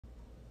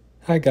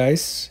Hi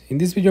guys, in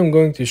this video I'm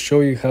going to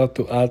show you how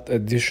to add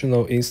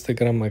additional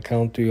Instagram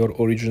account to your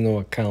original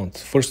account.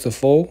 First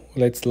of all,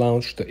 let's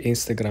launch the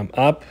Instagram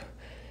app.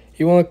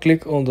 You want to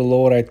click on the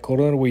lower right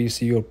corner where you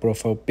see your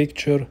profile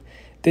picture.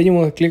 Then you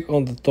want to click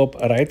on the top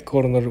right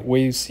corner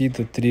where you see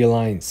the three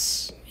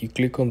lines. You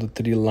click on the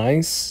three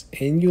lines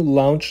and you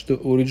launch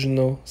the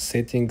original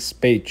settings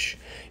page.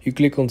 You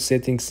click on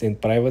settings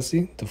and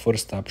privacy, the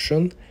first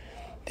option.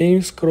 Then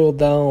you scroll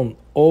down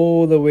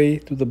all the way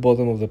to the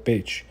bottom of the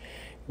page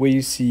where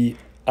you see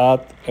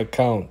add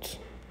account.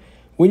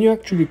 When you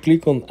actually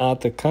click on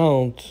add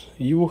account,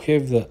 you will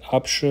have the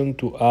option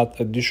to add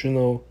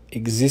additional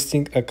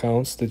existing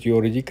accounts that you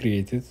already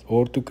created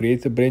or to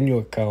create a brand new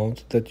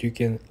account that you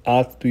can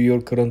add to your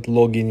current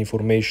login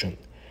information.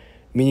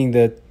 Meaning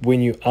that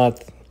when you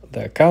add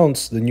the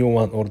accounts, the new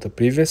one or the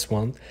previous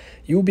one,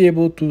 you'll be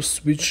able to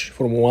switch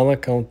from one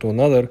account to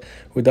another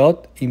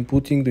without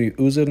inputting the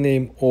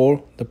username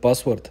or the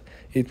password.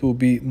 It will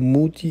be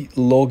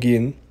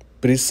multi-login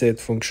preset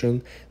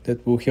function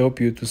that will help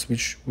you to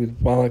switch with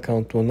one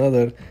account to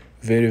another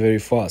very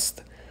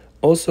fast.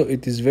 Also,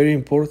 it is very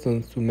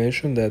important to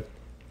mention that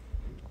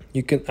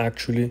you can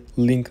actually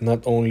link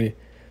not only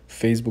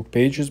Facebook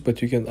pages,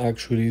 but you can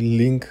actually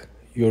link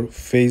your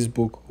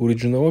Facebook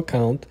original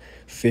account,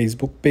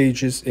 Facebook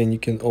pages, and you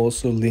can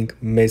also link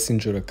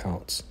Messenger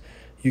accounts.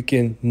 You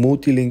can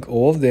multi-link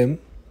all of them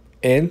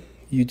and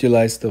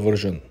utilize the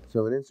version.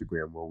 So in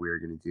Instagram, what we're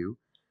going to do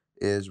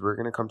is we're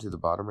going to come to the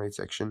bottom right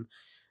section.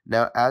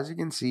 Now, as you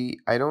can see,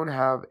 I don't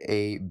have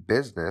a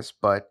business,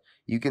 but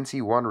you can see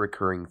one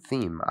recurring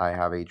theme. I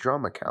have a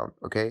drum account,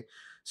 okay?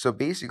 So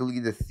basically,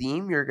 the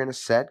theme you're going to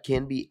set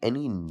can be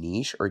any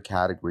niche or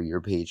category your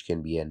page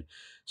can be in.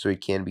 So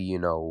it can be,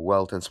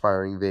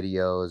 wealth-inspiring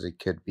videos. It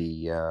could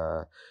be,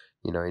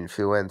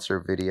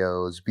 influencer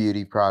videos,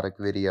 beauty product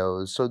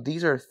videos. So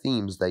these are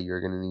themes that you're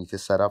going to need to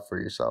set up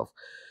for yourself.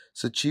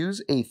 So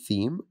choose a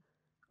theme,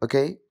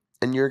 okay?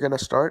 And you're going to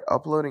start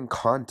uploading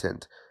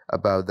content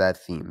about that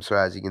theme. So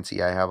as you can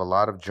see, I have a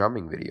lot of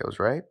drumming videos,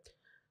 right?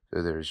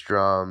 So there's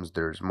drums,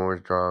 there's more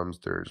drums,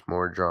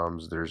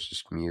 there's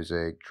just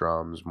music,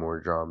 drums,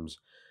 more drums.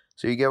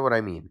 So you get what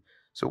I mean.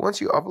 So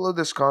once you upload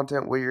this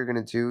content, what you're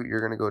going to do, you're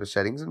going to go to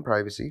settings and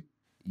privacy.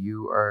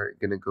 You are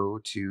going to go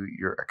to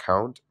your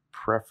account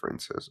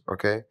preferences,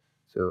 okay?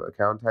 So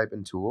account type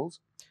and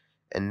tools.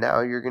 And now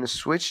you're going to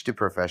switch to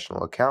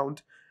professional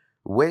account,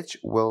 which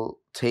will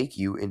take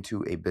you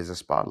into a business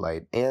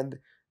spotlight. And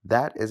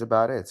that is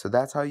about it. So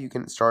that's how you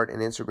can start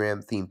an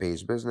Instagram theme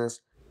page business.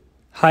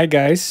 Hi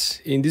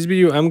guys, in this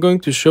video I'm going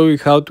to show you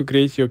how to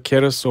create your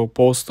carousel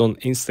post on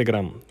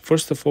Instagram.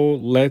 First of all,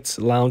 let's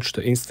launch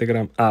the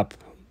Instagram app.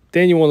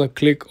 Then you want to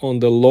click on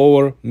the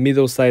lower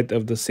middle side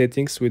of the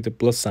settings with the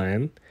plus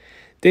sign.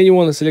 Then you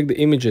want to select the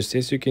images.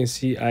 As you can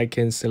see, I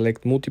can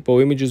select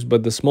multiple images,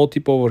 but the small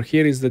tip over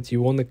here is that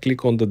you want to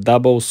click on the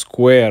double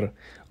square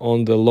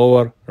on the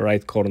lower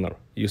right corner.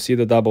 You see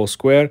the double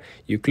square,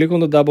 you click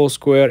on the double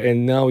square,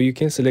 and now you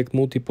can select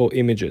multiple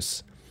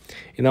images.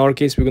 In our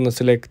case, we're going to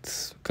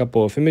select a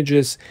couple of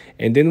images,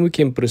 and then we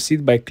can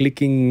proceed by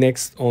clicking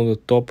next on the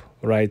top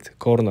right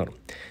corner.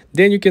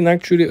 Then you can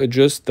actually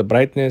adjust the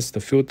brightness, the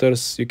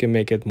filters. You can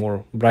make it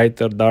more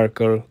brighter,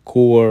 darker,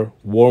 cooler,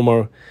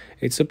 warmer.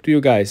 It's up to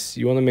you guys.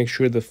 You want to make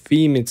sure the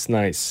theme is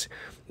nice.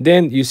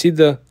 Then you see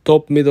the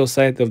top middle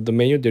side of the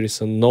menu. There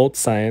is a note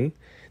sign.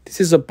 This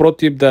is a pro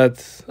tip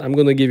that I'm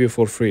going to give you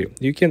for free.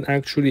 You can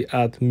actually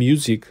add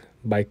music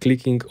by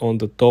clicking on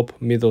the top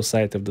middle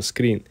side of the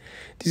screen.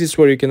 This is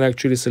where you can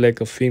actually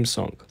select a theme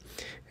song.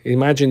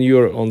 Imagine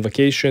you're on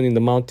vacation in the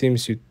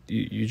mountains,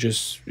 you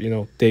just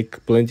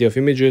take plenty of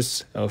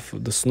images of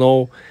the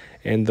snow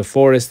and the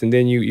forest, and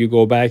then you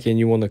go back and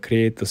you want to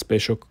create a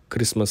special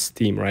Christmas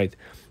theme, right?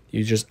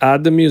 You just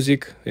add the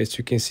music. As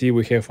you can see,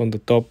 we have on the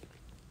top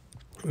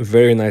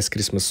very nice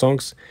Christmas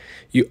songs.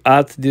 You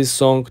add this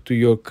song to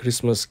your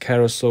Christmas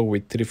carousel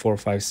with 3, 4,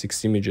 5,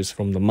 6 images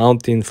from the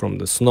mountain, from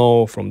the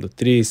snow, from the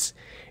trees,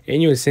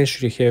 and you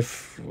essentially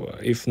have,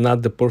 if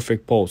not the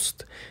perfect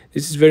post.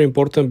 This is very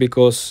important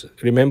because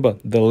remember,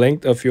 the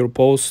length of your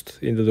post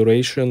in the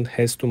duration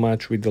has to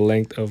match with the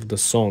length of the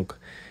song.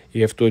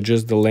 You have to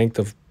adjust the length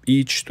of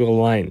each to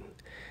align.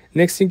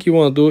 Next thing you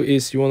want to do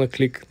is you want to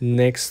click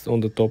next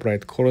on the top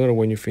right corner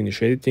when you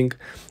finish editing,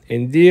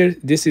 and there,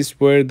 this is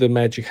where the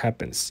magic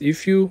happens.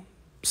 If you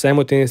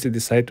simultaneously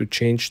decide to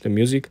change the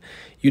music,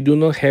 you do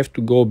not have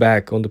to go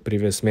back on the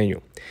previous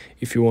menu.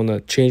 If you want to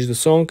change the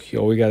song,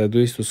 all you gotta do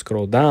is to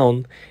scroll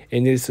down,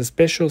 and there is a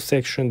special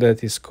section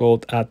that is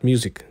called Add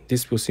Music.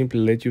 This will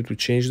simply let you to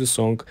change the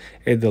song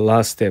at the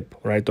last step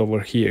right over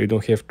here. You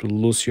don't have to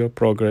lose your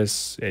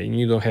progress and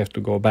you don't have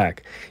to go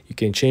back. You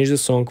can change the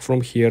song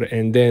from here,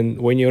 and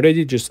then when you're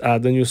ready, just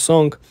add a new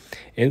song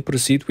and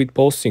proceed with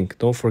posting.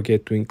 Don't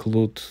forget to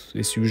include,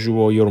 as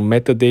usual, your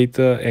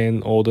metadata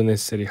and all the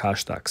necessary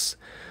hashtags.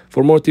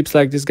 For more tips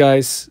like this,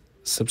 guys,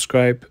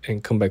 subscribe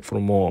and come back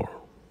for more.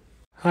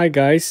 Hi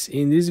guys,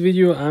 in this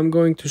video I'm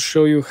going to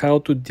show you how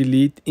to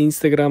delete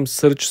Instagram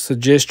search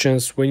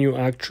suggestions when you're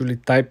actually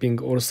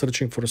typing or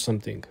searching for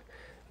something.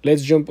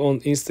 let's jump on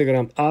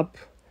Instagram app.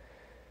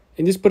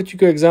 In this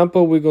particular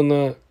example, we're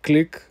gonna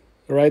click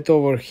right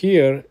over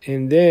here,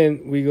 and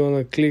then we're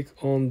gonna click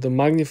on the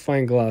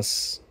magnifying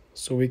glass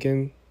so we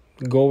can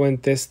go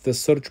and test the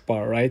search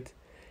bar, right?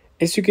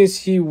 As you can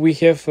see, we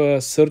have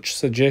a search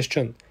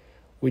suggestion,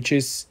 which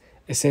is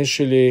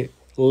essentially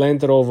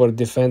Land Rover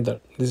Defender.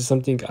 This is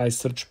something I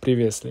searched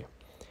previously.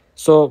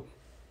 So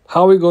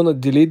how are we gonna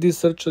delete this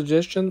search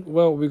suggestion?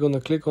 Well, we're gonna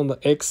click on the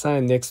X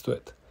sign next to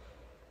it.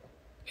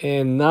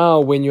 And now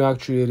when you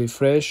actually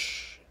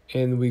refresh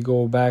and we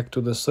go back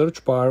to the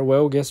search bar,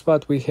 well, guess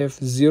what? We have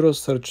 0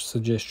 search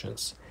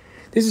suggestions.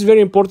 This is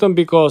very important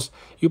because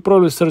you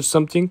probably search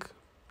something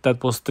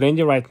that was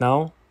trendy right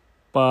now,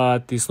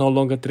 but it's no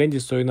longer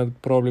trendy, so you're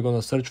not probably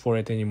gonna search for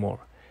it anymore.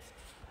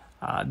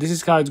 This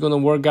is how it's gonna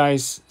work,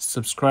 guys.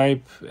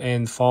 Subscribe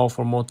and follow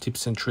for more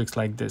tips and tricks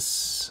like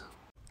this.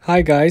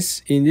 Hi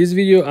guys, in this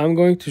video I'm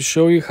going to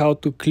show you how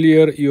to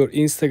clear your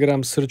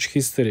Instagram search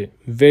history.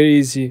 Very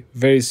easy,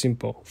 very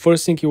simple.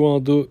 First thing you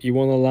want to do, you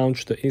want to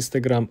launch the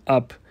Instagram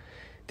app.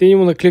 Then you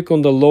want to click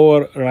on the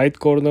lower right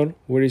corner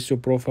where is your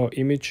profile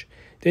image.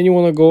 Then you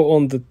want to go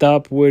on the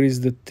top where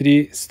is the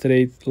 3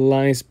 straight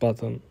lines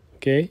button.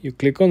 Okay, you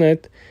click on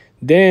it.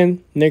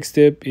 Then next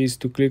step is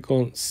to click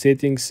on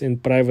settings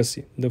and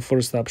privacy, the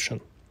first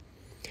option.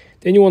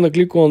 Then you want to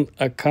click on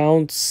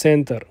account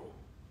center.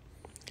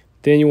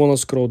 Then you want to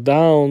scroll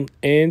down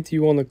and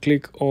you want to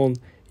click on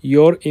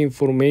your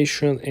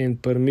information and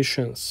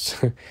permissions.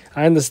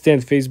 I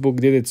understand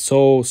Facebook did it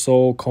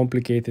so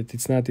complicated.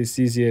 It's not as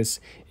easy as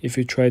if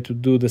you try to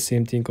do the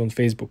same thing on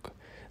Facebook.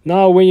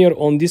 Now when you're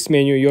on this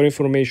menu, your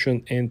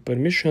information and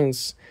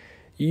permissions,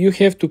 you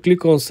have to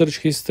click on search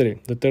history,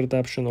 the third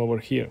option over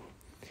here.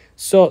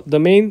 So the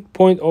main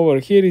point over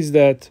here is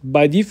that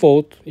by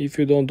default, if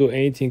you don't do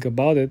anything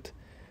about it,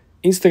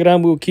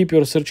 Instagram will keep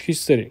your search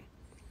history.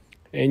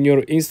 And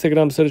your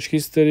Instagram search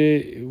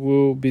history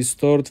will be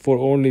stored for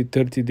only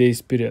 30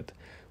 days period,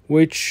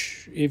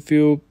 which if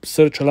you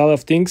search a lot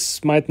of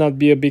things might not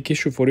be a big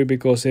issue for you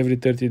because every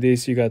 30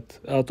 days you got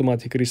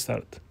automatic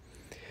restart.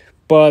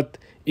 But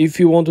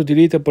if you want to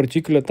delete a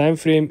particular time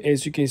frame,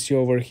 as you can see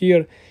over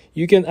here,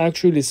 you can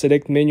actually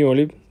select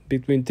manually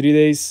between 3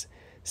 days,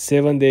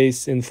 7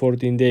 days and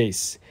 14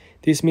 days.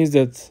 This means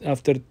that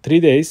after 3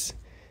 days,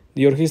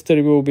 your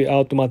history will be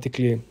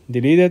automatically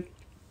deleted.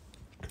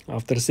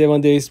 After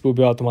 7 days will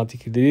be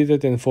automatically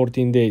deleted and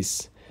 14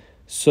 days.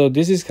 So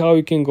this is how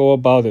you can go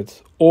about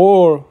it.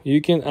 Or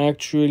you can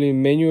actually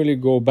manually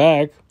go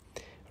back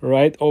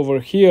right over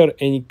here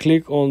and you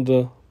click on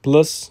the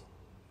plus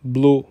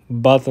blue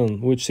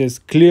button which says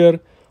clear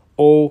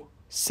all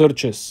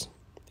searches.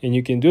 And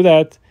you can do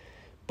that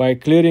by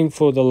clearing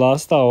for the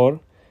last hour,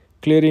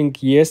 clearing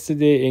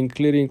yesterday and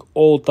clearing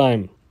all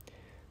time.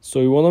 So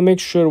you want to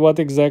make sure what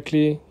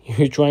exactly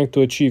you're trying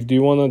to achieve. Do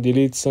you want to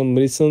delete some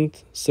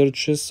recent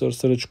searches or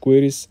search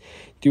queries?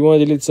 Do you want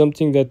to delete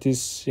something that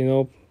is,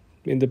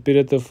 in the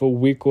period of a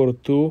week or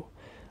two?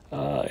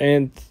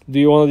 And do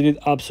you want to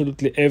delete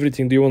absolutely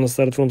everything? Do you want to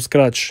start from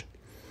scratch?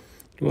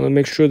 You want to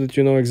make sure that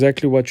you know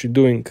exactly what you're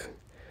doing.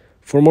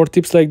 For more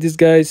tips like this,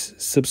 guys,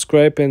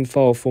 subscribe and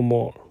follow for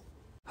more.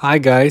 Hi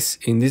guys,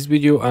 in this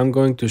video I'm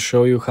going to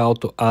show you how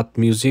to add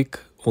music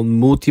on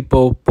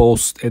multiple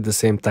posts at the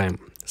same time.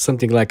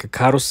 Something like a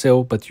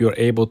carousel, but you're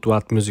able to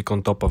add music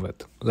on top of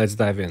it. Let's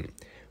dive in.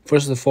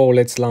 First of all,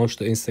 let's launch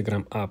the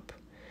Instagram app.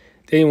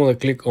 Then you want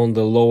to click on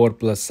the lower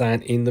plus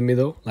sign in the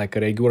middle, like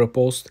a regular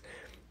post.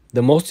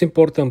 The most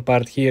important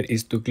part here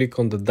is to click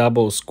on the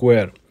double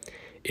square.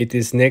 It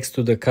is next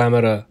to the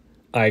camera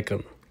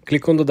icon.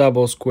 Click on the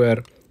double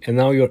square and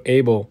now you're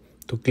able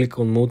to click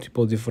on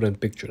multiple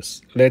different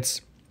pictures.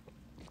 Let's,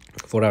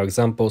 for our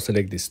example,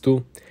 select these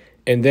two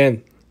and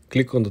then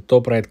click on the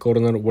top right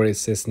corner where it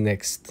says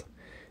next.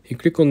 You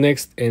click on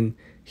next and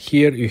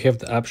here you have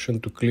the option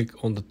to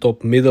click on the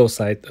top middle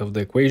side of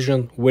the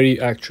equation where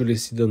you actually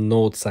see the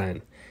note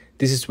sign.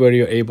 This is where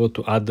you're able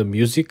to add the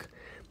music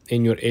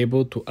and you're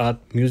able to add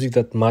music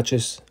that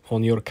matches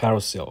on your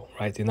carousel,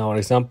 right? In our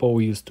example,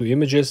 we use 2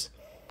 images.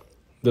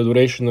 The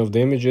duration of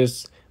the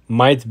images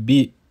might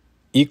be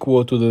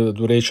equal to the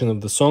duration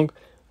of the song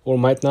or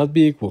might not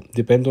be equal,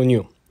 depend on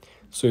you.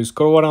 So you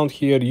scroll around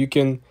here, you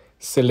can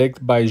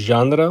select by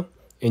genre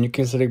and you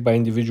can select by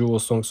individual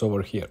songs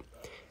over here.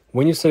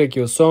 When you select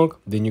your song,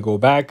 then you go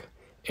back,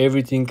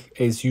 everything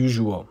as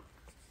usual.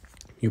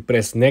 You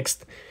press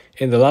next,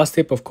 and the last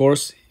step, of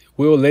course,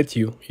 will let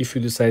you, if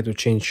you decide to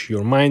change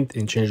your mind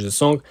and change the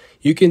song,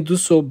 you can do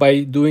so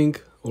by doing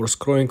or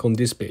scrolling on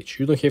this page.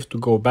 You don't have to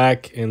go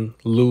back and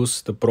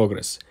lose the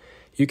progress.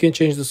 You can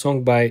change the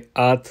song by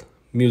add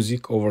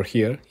music over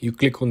here. You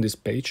click on this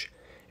page,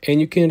 and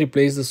you can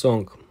replace the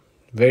song.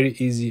 Very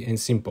easy and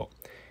simple.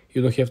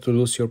 You don't have to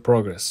lose your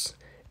progress.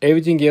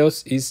 Everything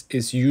else is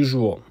as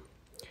usual.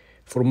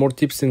 For more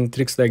tips and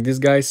tricks like this,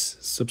 guys,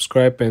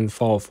 subscribe and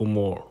follow for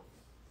more.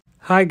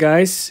 Hi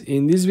guys,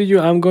 in this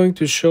video I'm going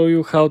to show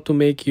you how to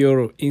make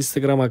your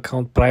Instagram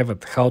account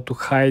private, how to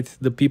hide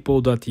the people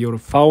that you're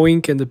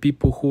following and the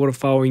people who are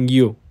following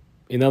you.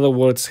 In other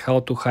words, how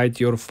to hide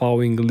your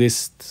following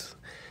list.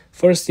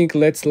 First thing,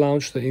 let's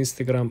launch the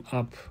Instagram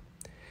app.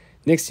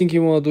 Next thing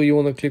you want to do, you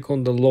want to click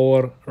on the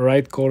lower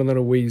right corner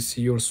where you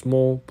see your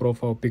small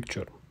profile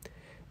picture.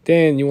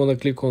 Then you want to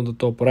click on the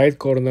top right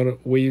corner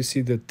where you see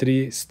the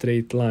 3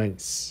 straight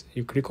lines.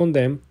 You click on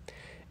them,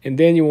 and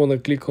then you want to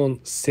click on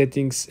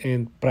settings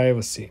and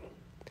privacy.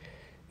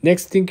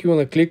 Next thing you want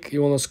to click,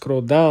 you want to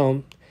scroll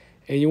down,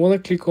 and you want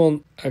to click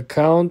on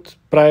account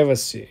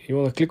privacy. You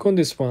want to click on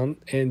this one,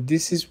 and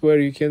this is where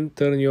you can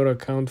turn your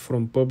account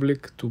from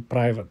public to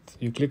private.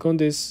 You click on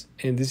this,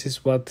 and this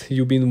is what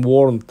you've been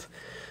warned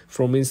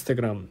from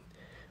Instagram.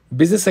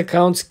 Business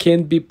accounts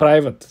can't be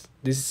private.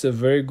 This is a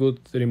very good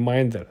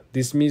reminder.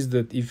 This means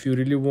that if you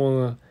really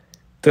want to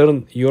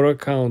turn your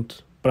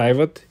account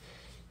private,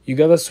 you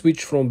gotta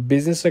switch from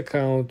business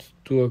account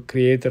to a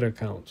creator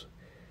account.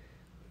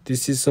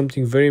 This is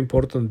something very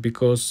important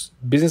because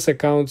business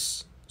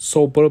accounts'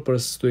 sole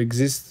purpose to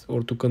exist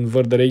or to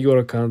convert the regular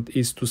account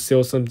is to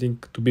sell something,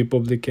 to be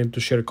public, and to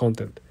share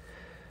content.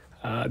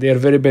 They are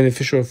very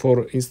beneficial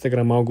for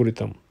Instagram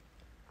algorithm.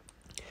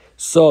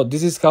 So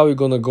this is how you're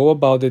gonna go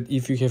about it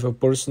if you have a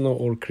personal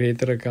or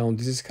creator account.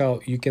 This is how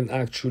you can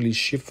actually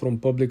shift from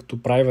public to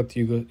private.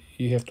 You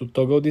have to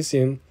toggle this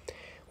in.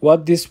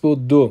 What this will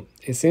do,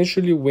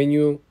 essentially when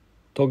you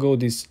toggle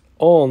this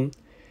on,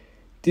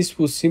 this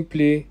will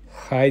simply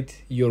hide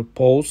your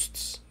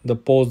posts, the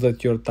posts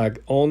that you're tagged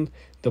on,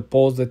 the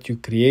posts that you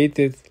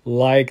created,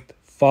 liked,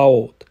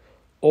 followed.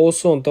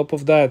 Also on top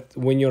of that,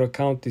 when your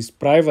account is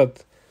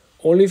private,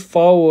 only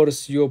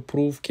followers you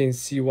approve can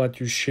see what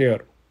you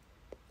share,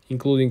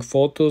 including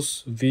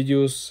photos,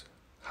 videos,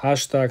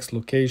 hashtags,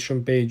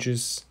 location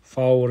pages,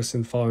 followers,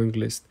 and following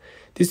list.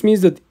 This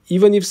means that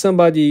even if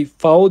somebody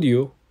followed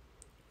you,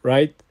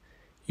 right,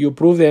 you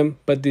approve them,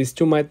 but they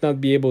still might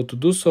not be able to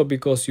do so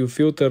because you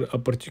filter a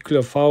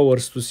particular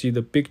followers to see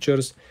the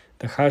pictures,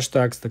 the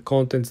hashtags, the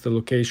contents, the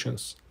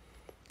locations.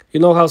 You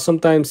know how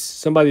sometimes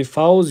somebody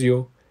follows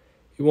you,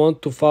 you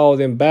want to follow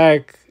them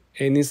back,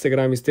 and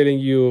Instagram is telling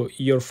you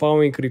your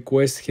following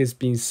request has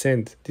been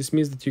sent. This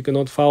means that you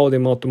cannot follow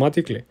them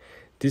automatically.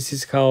 This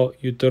is how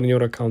you turn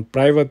your account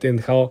private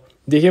and how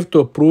they have to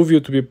approve you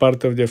to be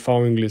part of their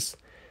following list.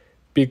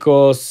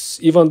 Because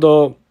even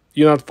though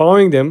you're not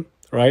following them,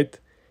 right?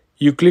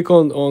 You click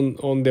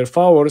on their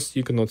followers,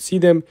 you cannot see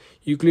them.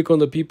 You click on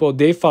the people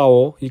they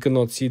follow, you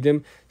cannot see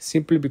them,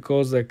 simply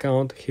because the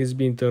account has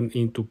been turned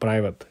into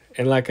private.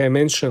 And like I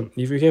mentioned,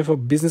 if you have a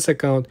business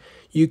account,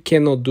 you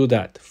cannot do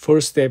that.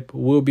 First step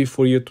will be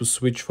for you to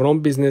switch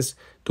from business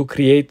to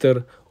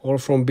creator or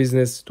from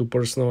business to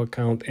personal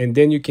account. And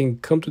then you can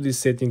come to this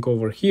setting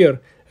over here.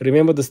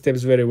 Remember the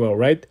steps very well,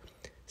 right?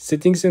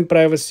 Settings and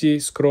privacy,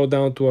 scroll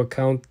down to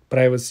account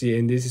privacy,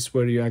 and this is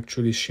where you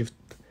actually shift.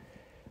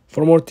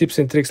 For more tips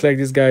and tricks like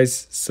this,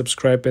 guys,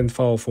 subscribe and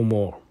follow for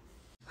more.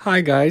 Hi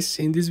guys,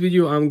 in this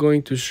video I'm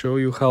going to show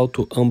you how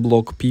to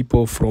unblock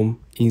people from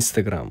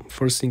Instagram.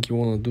 First thing you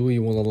want to do,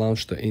 you want to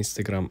launch the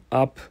Instagram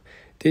app.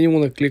 Then you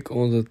want to click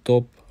on the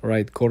top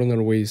right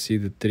corner where you see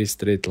the 3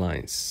 straight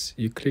lines.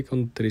 You click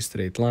on 3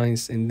 straight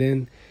lines, and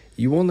then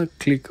you want to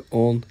click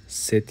on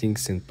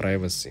settings and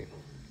privacy.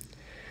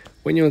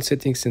 When you're on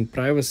settings and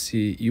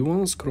privacy, you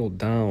want to scroll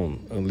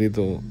down a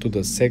little to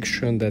the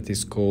section that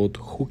is called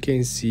who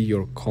can see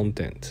your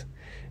content.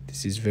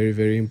 This is very,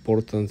 very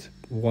important.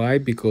 Why?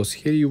 Because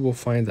here you will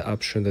find the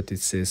option that it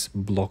says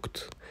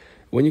blocked.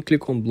 When you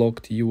click on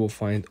blocked, you will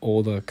find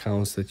all the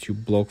accounts that you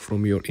block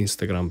from your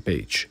Instagram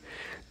page.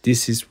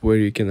 This is where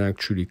you can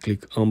actually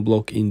click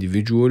unblock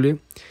individually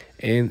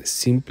and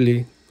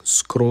simply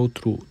scroll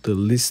through the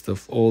list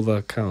of all the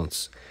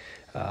accounts.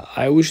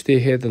 I wish they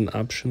had an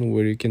option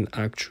where you can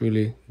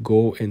actually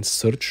go and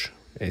search.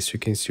 As you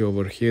can see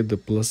over here, the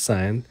plus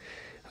sign.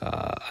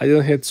 I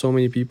don't have so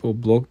many people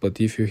blocked, but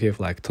if you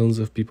have like tons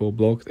of people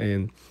blocked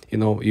and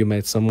you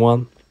met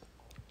someone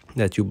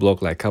that you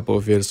blocked like a couple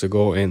of years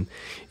ago and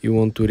you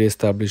want to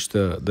reestablish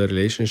the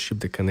relationship,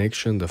 the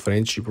connection, the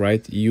friendship,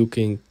 right? You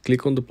can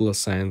click on the plus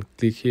sign,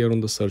 click here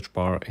on the search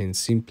bar, and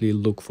simply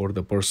look for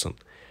the person.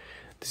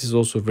 This is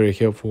also very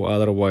helpful.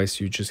 Otherwise,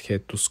 you just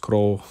had to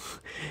scroll.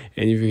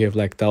 And if you have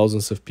like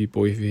thousands of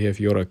people, if you have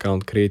your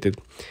account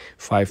created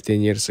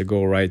 5-10 years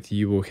ago, right,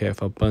 you will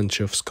have a bunch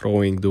of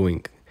scrolling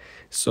doing.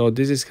 So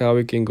this is how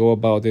we can go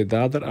about it. The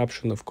other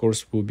option, of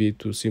course, will be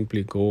to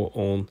simply go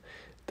on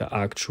the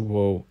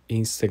actual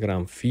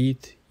Instagram feed.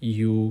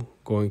 You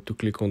going to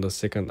click on the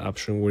second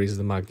option where is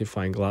the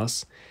magnifying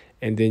glass,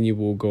 and then you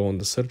will go on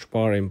the search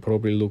bar and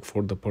probably look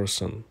for the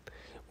person.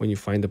 When you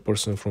find the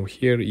person from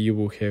here, you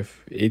will have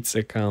its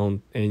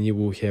account and you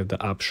will have the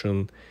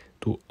option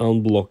to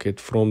unblock it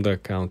from the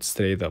account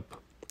straight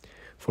up.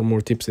 For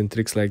more tips and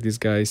tricks like this,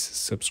 guys,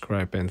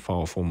 subscribe and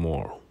follow for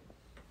more.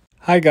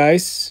 Hi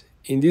guys,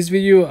 in this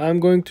video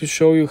I'm going to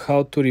show you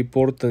how to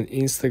report an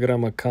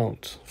Instagram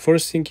account.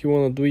 First thing you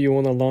want to do, you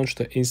want to launch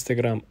the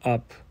Instagram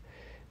app.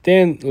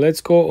 Then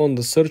let's go on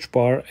the search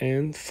bar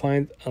and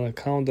find an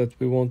account that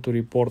we want to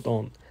report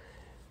on.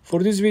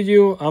 For this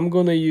video, I'm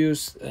gonna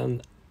use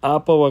an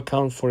Apple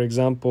account, for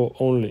example,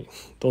 only.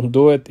 Don't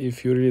do it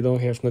if you really don't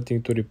have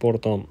nothing to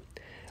report on.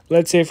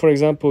 Let's say, for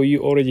example, you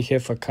already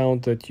have an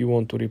account that you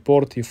want to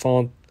report. You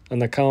found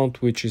an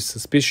account which is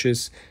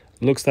suspicious,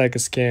 looks like a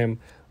scam,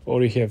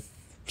 or you have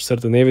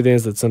certain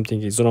evidence that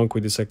something is wrong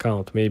with this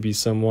account. Maybe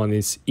someone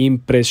is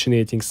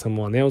impersonating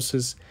someone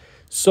else's.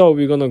 So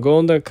we're gonna go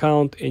on the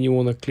account and you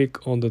wanna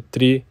click on the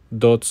three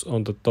dots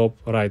on the top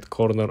right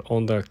corner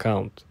on the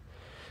account.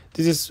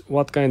 This is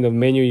what kind of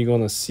menu you're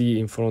gonna see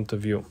in front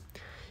of you.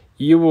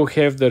 You will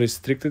have the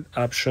restricted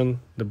option,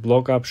 the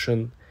block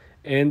option,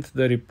 and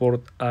the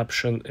report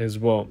option as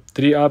well.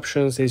 Three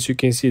options, as you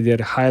can see, they're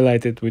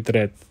highlighted with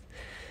red.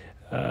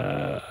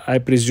 I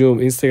presume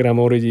Instagram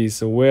already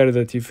is aware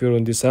that if you're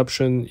on this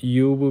option,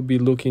 you will be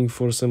looking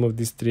for some of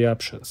these three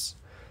options.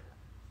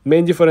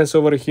 Main difference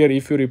over here,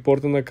 if you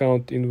report an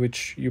account in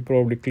which you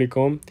probably click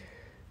on,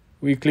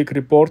 we click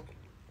report.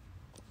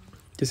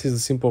 This is a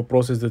simple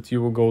process that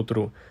you will go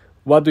through.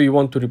 What do you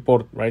want to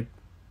report, right?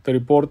 The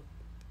report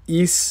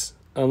is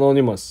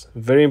anonymous,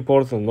 very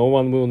important. No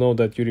one will know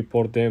that you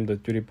report them,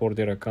 that you report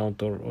their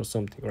account or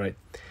something, right?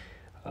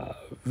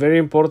 Very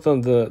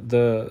important,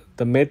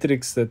 the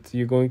metrics that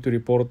you're going to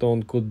report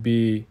on could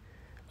be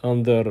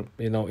under,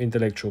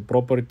 intellectual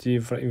property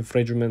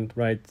infringement,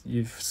 right?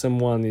 If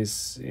someone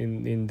is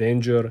in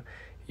danger,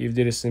 if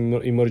there is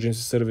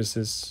emergency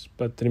services.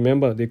 But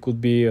remember, there could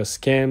be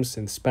scams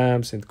and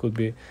spams, and could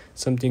be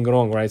something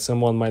wrong, right?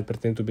 Someone might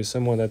pretend to be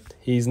someone that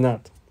he is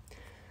not.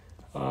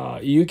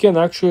 You can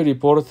actually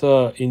report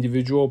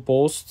individual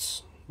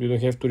posts. You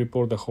don't have to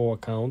report the whole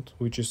account,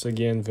 which is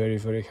again very,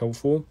 very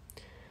helpful.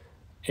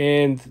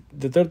 And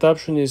the third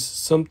option is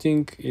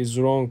something is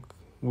wrong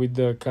with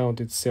the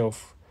account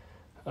itself.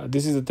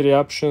 This is the three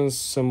options.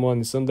 Someone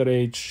is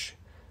underage.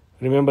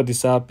 Remember,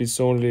 this app is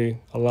only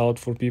allowed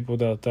for people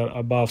that are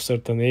above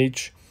certain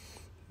age.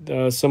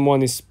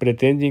 Someone is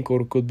pretending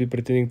or could be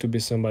pretending to be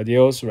somebody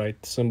else, right?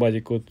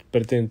 Somebody could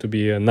pretend to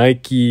be a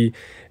Nike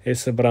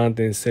as a brand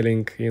and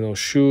selling,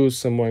 shoes.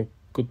 Someone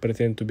could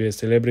pretend to be a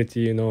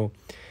celebrity,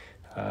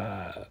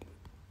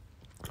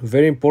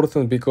 very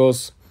important,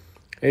 because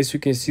as you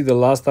can see, the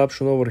last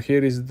option over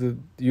here is that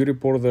you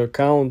report the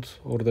account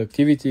or the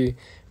activity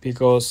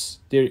because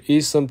there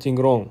is something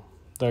wrong.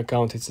 The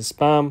account is a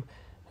spam.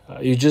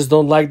 You just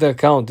don't like the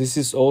account. This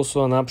is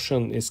also an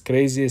option. As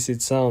crazy as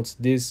it sounds,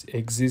 this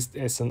exists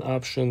as an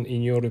option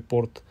in your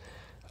report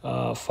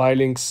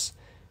filings.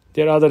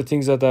 There are other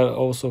things that are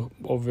also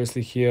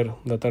obviously here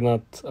that are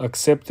not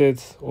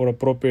accepted or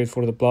appropriate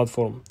for the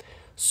platform.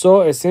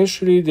 So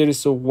essentially, there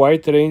is a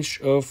wide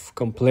range of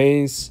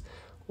complaints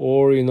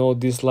or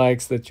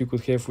dislikes that you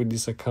could have with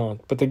this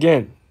account. But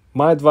again,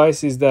 my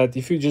advice is that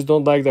if you just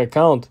don't like the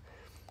account,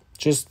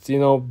 just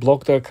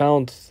block the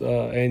account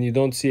and you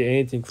don't see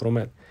anything from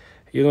it.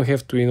 You don't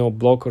have to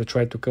block or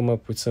try to come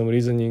up with some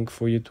reasoning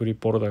for you to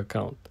report the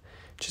account.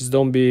 Just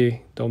don't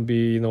be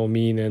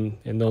mean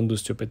and don't do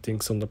stupid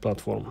things on the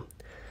platform.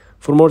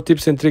 For more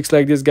tips and tricks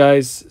like this,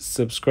 guys,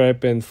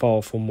 subscribe and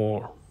follow for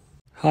more.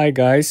 Hi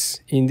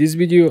guys, in this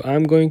video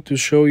I'm going to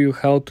show you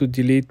how to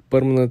delete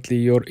permanently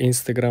your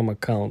Instagram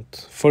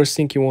account. First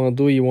thing you want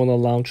to do, you want to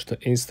launch the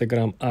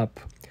Instagram app.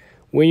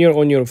 When you're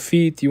on your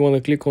feed, you want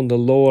to click on the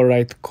lower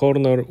right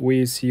corner where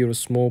you see your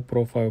small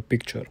profile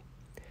picture.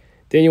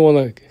 Then you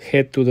want to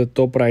head to the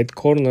top right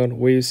corner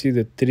where you see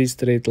the three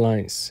straight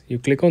lines. You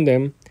click on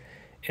them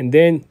and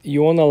then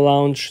you want to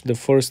launch the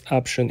first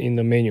option in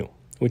the menu,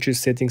 which is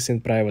settings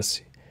and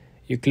privacy.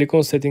 You click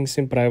on settings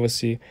and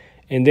privacy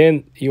and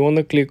then you want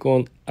to click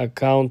on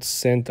account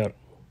center.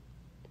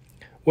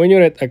 When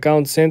you're at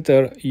account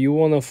center, you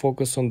want to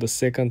focus on the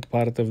second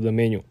part of the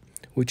menu,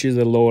 which is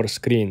the lower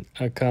screen,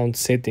 account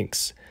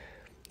settings.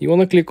 You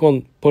want to click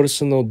on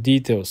personal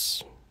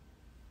details.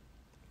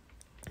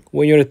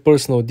 When you're at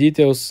personal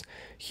details,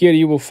 here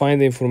you will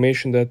find the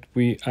information that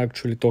we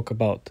actually talk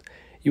about.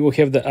 You will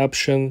have the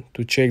option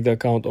to check the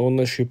account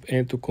ownership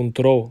and to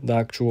control the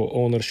actual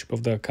ownership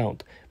of the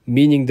account,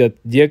 meaning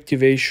that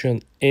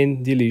deactivation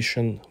and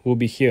deletion will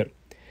be here.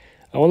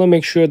 I want to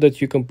make sure that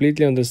you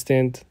completely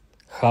understand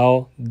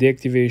how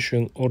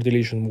deactivation or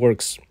deletion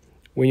works.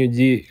 When you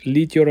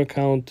delete your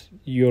account,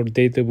 your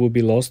data will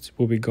be lost,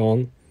 will be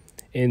gone,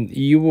 and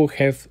you will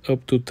have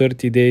up to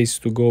 30 days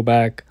to go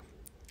back,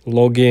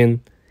 log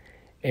in,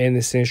 and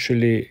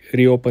essentially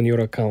reopen your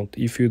account.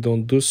 If you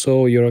don't do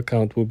so, your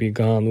account will be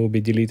gone, will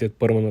be deleted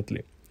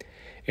permanently.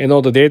 And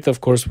all the data, of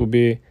course, will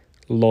be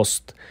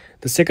lost.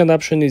 The second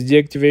option is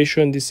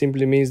deactivation. This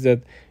simply means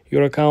that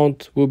your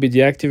account will be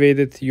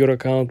deactivated, your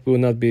account will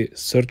not be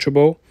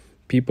searchable,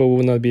 people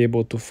will not be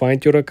able to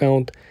find your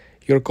account,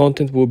 your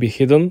content will be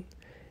hidden,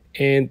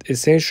 and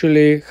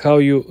essentially how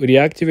you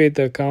reactivate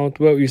the account,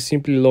 well, you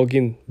simply log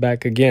in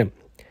back again.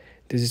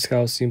 This is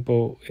how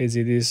simple as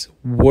it is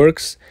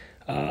works.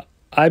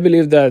 I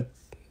believe that,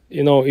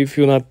 if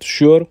you're not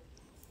sure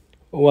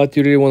what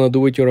you really want to do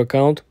with your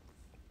account,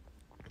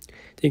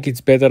 I think it's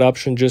better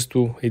option just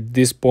to, at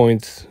this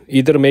point,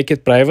 either make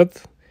it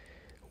private,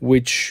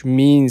 which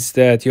means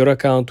that your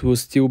account will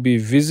still be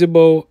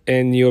visible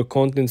and your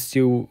content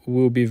still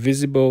will be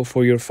visible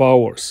for your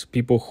followers,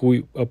 people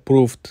who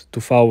approved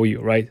to follow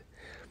you, right?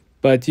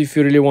 But if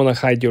you really want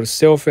to hide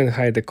yourself and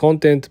hide the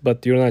content,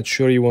 but you're not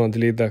sure you want to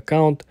delete the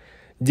account,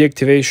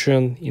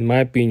 deactivation, in my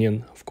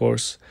opinion, of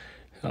course,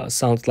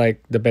 sounds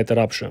like the better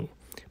option.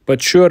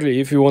 But surely,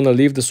 if you want to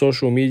leave the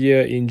social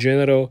media in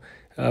general,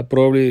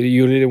 probably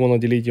you really want to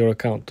delete your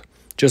account.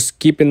 Just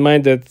keep in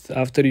mind that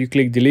after you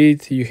click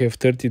delete, you have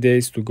 30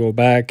 days to go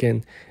back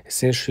and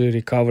essentially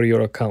recover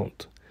your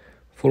account.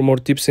 For more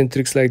tips and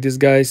tricks like this,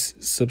 guys,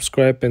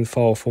 subscribe and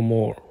follow for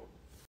more.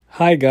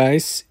 Hi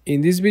guys,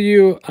 in this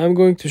video I'm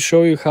going to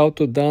show you how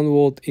to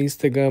download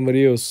Instagram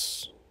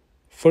Reels.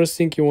 First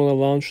thing, you want to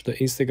launch the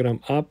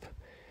Instagram app.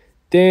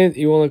 Then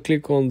you want to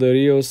click on the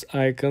Reels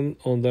icon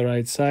on the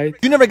right side.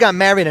 You never got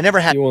married and never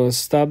had. You want to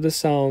stop the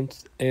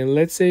sound, and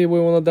let's say we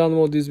want to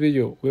download this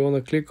video. We want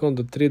to click on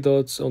the three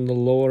dots on the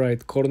lower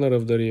right corner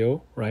of the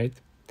reel, right?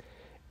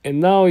 And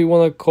now you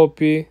want to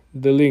copy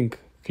the link.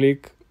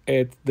 Click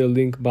at the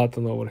link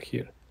button over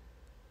here.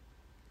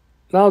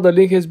 Now the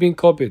link has been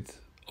copied.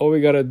 All we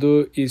gotta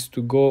do is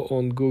to go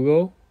on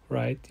Google,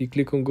 right? You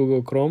click on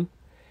Google Chrome,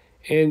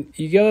 and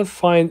you gotta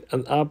find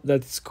an app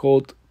that is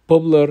called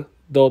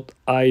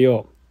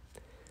Publer.io.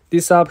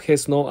 This app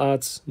has no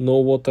ads, no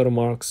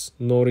watermarks,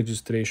 no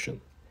registration.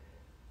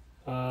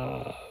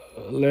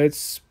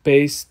 Let's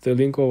paste the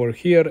link over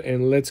here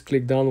and let's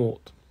click download.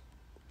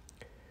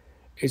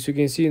 As you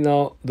can see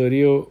now, the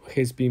reel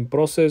has been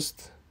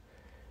processed.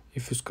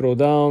 If you scroll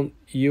down,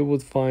 you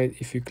would find,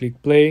 if you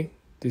click play,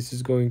 this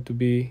is going to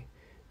be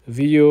a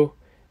video,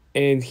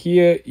 and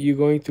here you're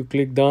going to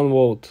click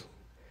download.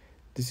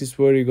 This is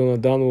where you're gonna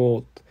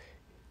download.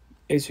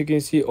 As you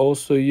can see,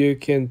 also you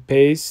can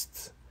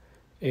paste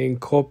and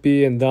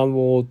copy and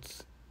download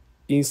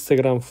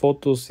Instagram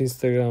photos,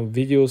 Instagram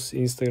videos,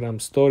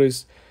 Instagram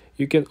stories.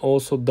 You can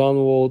also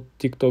download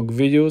TikTok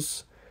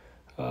videos.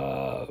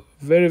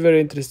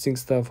 Very interesting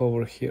stuff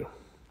over here.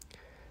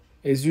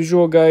 As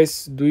usual,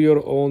 guys, do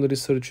your own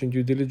research and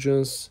due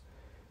diligence.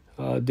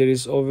 There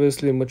is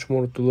obviously much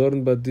more to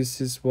learn, but this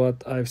is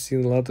what I've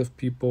seen a lot of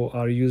people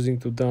are using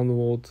to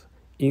download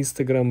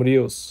Instagram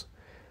Reels.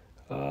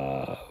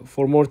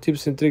 For more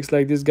tips and tricks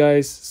like this,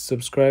 guys,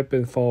 subscribe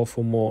and follow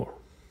for more.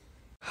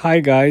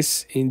 Hi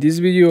guys, in this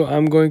video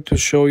I'm going to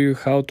show you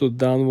how to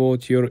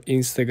download your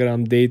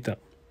Instagram data.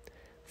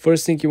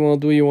 First thing you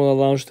want to do, you want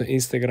to launch the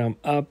Instagram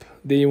app.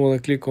 Then you want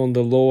to click on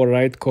the lower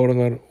right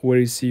corner where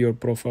you see your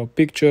profile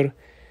picture.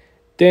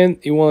 Then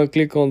you want to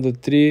click on the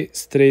three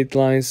straight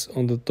lines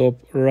on the top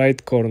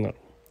right corner.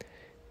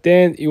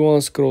 Then you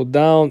want to scroll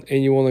down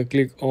and you want to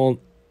click on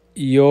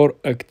your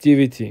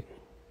activity.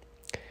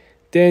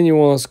 Then you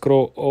want to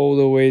scroll all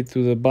the way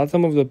to the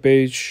bottom of the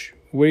page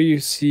where you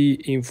see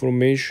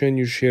information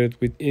you shared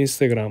with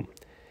Instagram.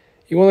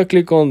 You want to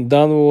click on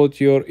download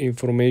your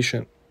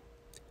information.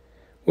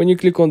 When you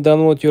click on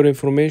download your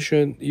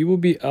information, you will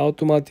be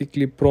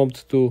automatically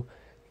prompted to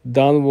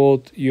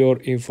download your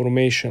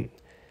information.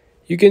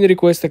 You can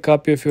request a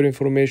copy of your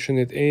information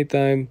at any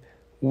time.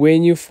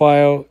 When your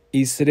file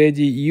is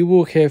ready, you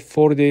will have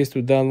 4 days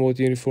to download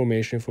your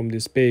information from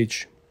this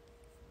page.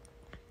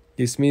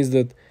 This means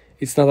that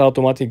it's not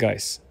automatic,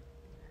 guys.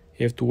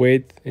 You have to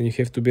wait and you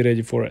have to be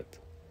ready for it.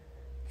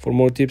 For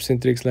more tips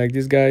and tricks like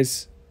this,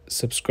 guys,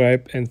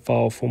 subscribe and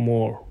follow for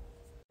more.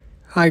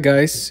 Hi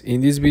guys, in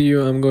this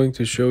video I'm going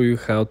to show you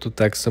how to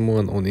tag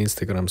someone on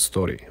Instagram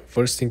story.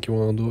 First thing you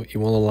want to do,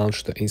 you want to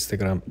launch the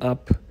Instagram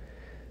app.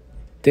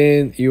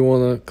 Then you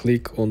want to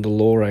click on the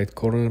lower right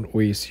corner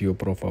where you see your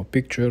profile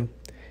picture.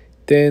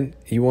 Then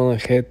you want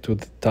to head to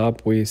the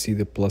top where you see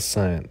the plus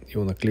sign. You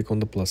want to click on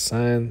the plus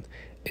sign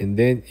and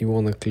then you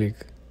want to click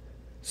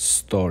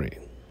story.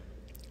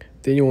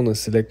 Then you want to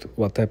select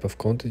what type of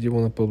content you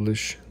want to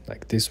publish,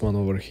 like this one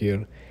over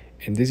here.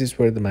 And this is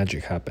where the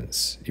magic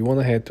happens. You want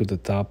to head to the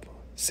top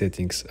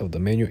settings of the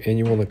menu and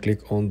you want to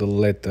click on the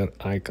letter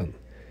icon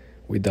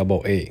with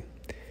double A.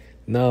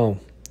 Now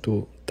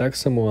to tag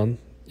someone,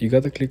 you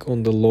got to click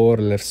on the lower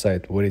left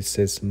side where it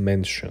says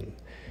mention.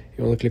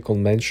 You want to click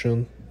on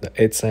mention, the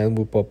add sign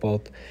will pop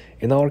out.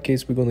 In our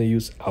case, we're going to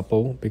use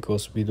Apple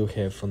because we do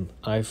have an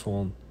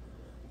iPhone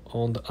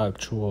on the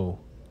actual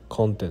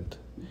content.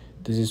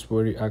 This is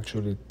where you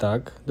actually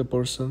tag the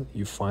person,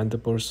 you find the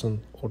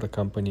person or the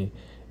company,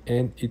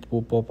 and it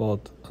will pop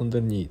out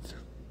underneath.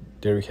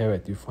 There you have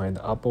it, you find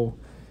Apple.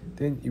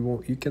 Then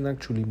you can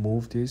actually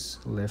move this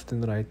left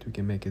and right. You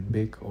can make it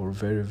big or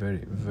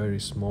very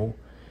small,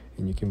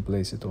 and you can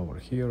place it over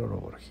here or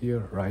over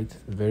here, right?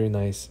 Very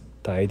nice,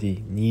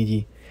 tidy,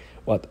 needy.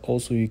 What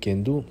also you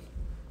can do,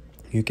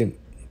 you can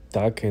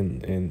tag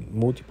and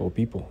multiple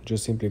people.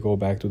 Just simply go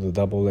back to the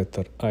double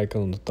letter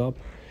icon on the top,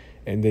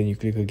 and then you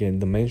click again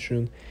the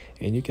mention,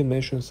 and you can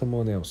mention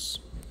someone else.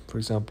 For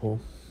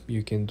example,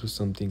 you can do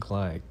something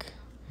like,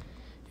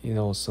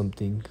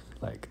 something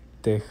like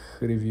tech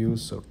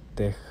reviews or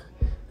tech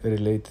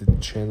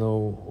related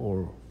channel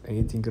or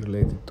anything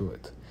related to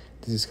it.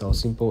 This is how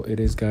simple it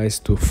is, guys,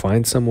 to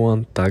find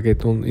someone, tag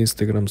it on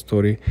Instagram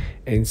story,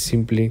 and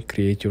simply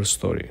create your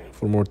story.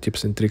 For more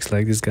tips and tricks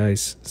like this,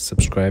 guys,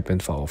 subscribe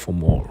and follow for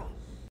more.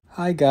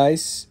 Hi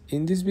guys,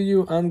 in this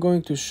video I'm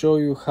going to show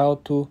you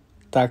how to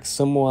tag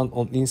someone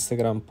on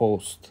Instagram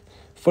post.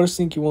 First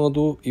thing you want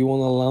to do, you want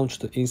to launch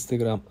the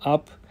Instagram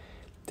app.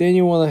 Then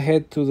you want to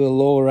head to the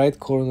lower right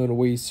corner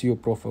where you see your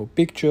profile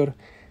picture.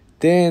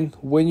 Then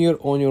when you're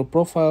on your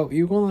profile,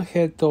 you want to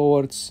head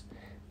towards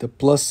the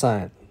plus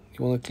sign.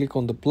 You want to click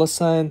on the plus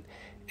sign,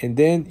 and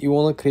then you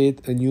want to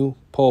create a new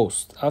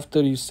post.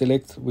 After you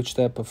select which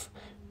type of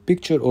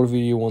picture or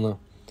video you want to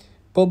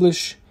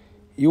publish,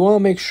 you want to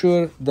make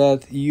sure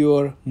that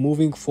you're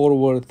moving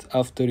forward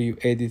after you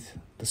edit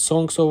the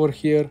songs over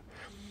here.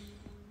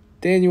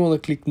 Then you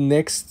want to click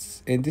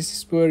next, and this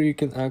is where you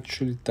can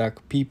actually tag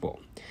people.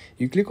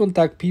 You click on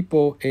tag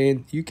people,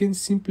 and you can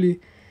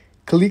simply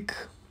click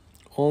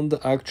on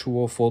the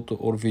actual photo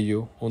or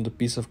video on the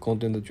piece of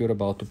content that you're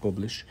about to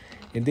publish,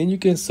 and then you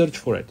can search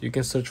for it. You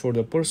can search for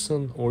the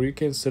person, or you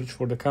can search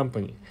for the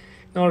company.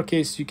 In our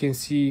case, you can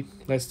see,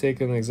 let's take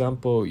an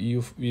example.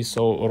 We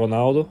saw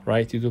Ronaldo,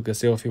 right? You took a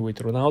selfie with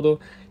Ronaldo.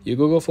 You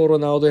Google for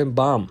Ronaldo, and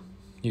bam,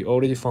 you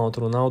already found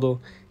Ronaldo.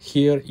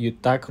 Here you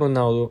tag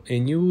Ronaldo,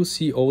 and you will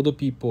see all the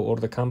people or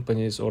the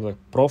companies or the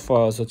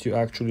profiles that you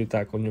actually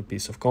tag on your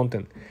piece of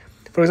content.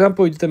 For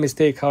example, you did a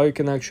mistake, how you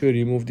can actually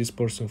remove this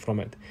person from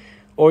it.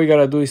 All you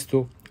gotta do is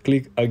to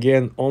click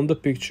again on the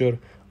picture,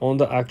 on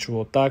the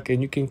actual tag,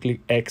 and you can click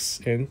X,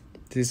 and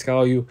this is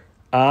how you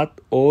add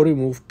or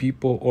remove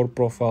people or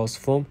profiles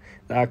from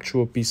the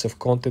actual piece of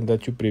content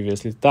that you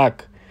previously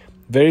tagged.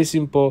 Very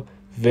simple,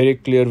 very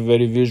clear,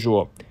 very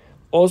visual.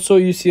 Also,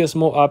 you see a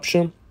small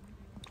option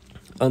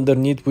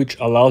underneath which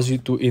allows you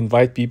to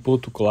invite people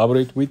to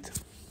collaborate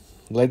with.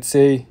 Let's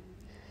say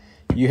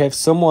you have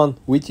someone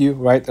with you,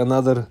 right?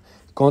 Another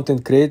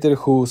content creator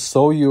who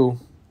saw you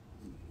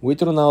with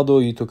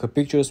Ronaldo, you took a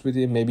pictures with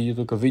him, maybe you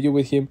took a video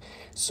with him.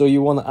 So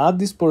you want to add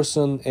this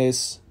person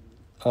as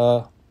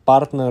a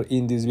partner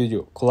in this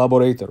video,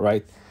 collaborator,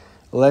 right?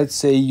 Let's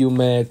say you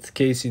met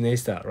Casey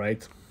Neistat,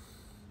 right?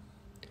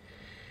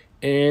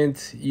 And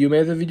you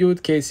made a video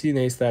with Casey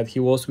Neistat, he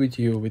was with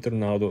you, with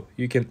Ronaldo.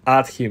 You can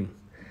add him.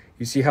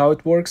 You see how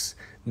it works?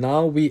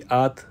 Now we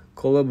add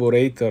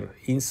collaborator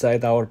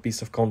inside our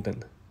piece of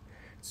content.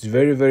 It's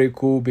very, very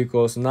cool,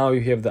 because now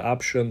you have the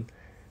option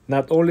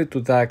not only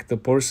to tag the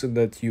person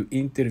that you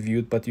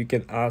interviewed, but you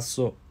can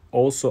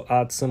also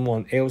add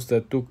someone else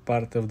that took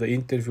part of the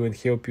interview and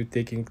help you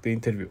taking the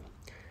interview.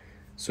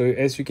 So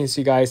as you can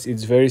see, guys,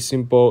 it's very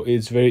simple,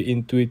 it's very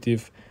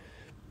intuitive.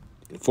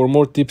 For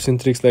more tips and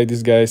tricks like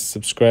this, guys,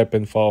 subscribe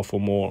and follow for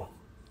more.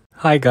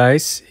 Hi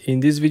guys,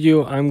 in this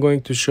video I'm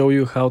going to show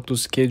you how to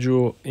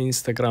schedule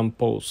Instagram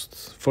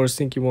posts. First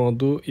thing you want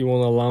to do, you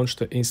want to launch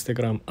the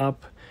Instagram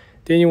app.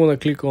 Then you want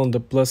to click on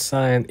the plus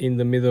sign in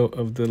the middle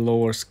of the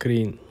lower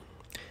screen.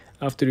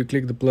 After you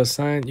click the plus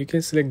sign, you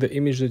can select the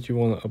image that you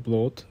want to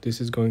upload.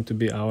 This is going to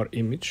be our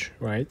image,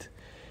 right?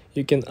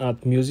 You can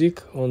add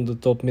music on the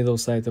top middle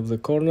side of the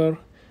corner.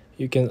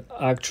 You can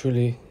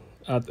actually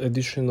add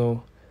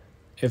additional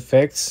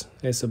effects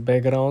as a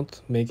background,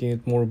 making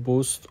it more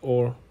boost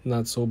or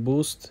not so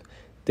boost.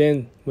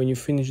 Then when you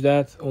finish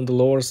that, on the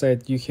lower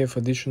side you have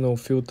additional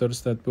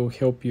filters that will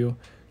help you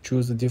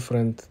choose the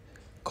different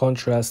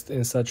contrast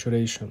and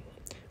saturation.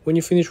 When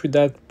you finish with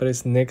that,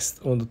 press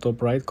next on the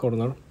top right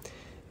corner.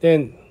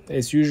 Then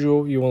as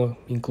usual, you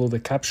want to include a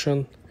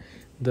caption,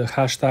 the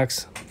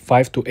hashtags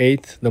 5 to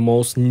 8, the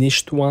most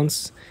niched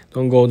ones.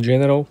 Don't go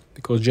general,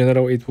 because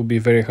general it will be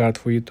very hard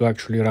for you to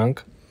actually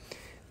rank.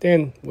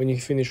 Then when you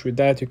finish with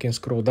that, you can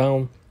scroll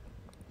down,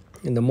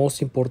 and the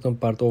most important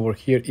part over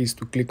here is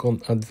to click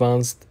on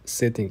advanced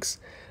settings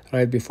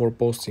right before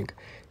posting.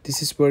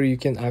 This is where you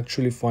can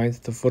actually find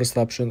the first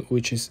option,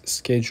 which is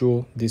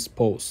schedule this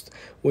post.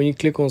 When you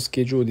click on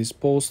schedule this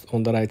post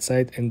on the right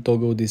side and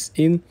toggle this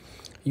in,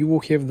 you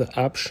will have the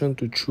option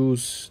to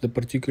choose the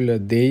particular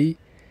day,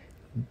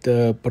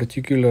 the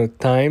particular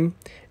time,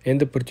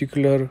 and the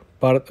particular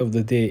part of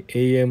the day,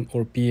 AM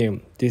or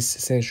PM. This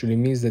essentially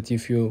means that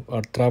if you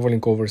are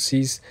traveling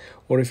overseas,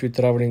 or if you're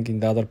traveling in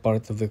the other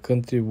part of the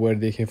country where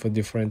they have a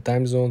different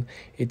time zone,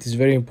 it is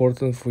very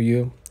important for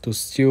you to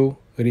still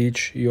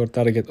reach your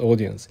target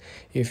audience.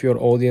 If your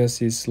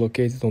audience is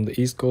located on the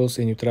East Coast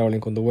and you're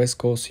traveling on the West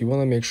Coast, you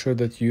want to make sure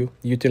that you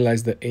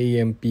utilize the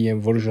AM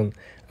PM version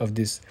of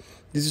this.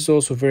 This is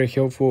also very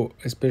helpful,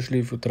 especially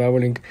if you're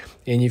traveling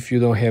and if you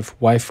don't have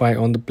Wi-Fi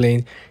on the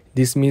plane.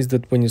 This means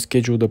that when you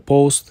schedule the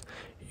post,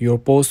 your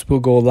post will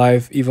go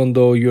live even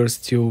though you're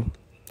still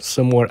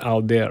somewhere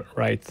out there,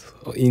 right,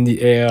 in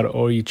the air,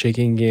 or you're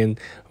checking in,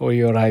 or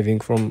you're arriving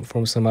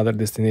from some other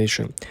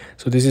destination.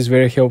 So this is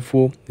very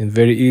helpful and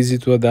very easy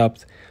to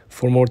adapt.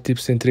 For more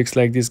tips and tricks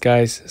like this,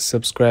 guys,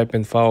 subscribe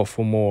and follow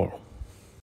for more.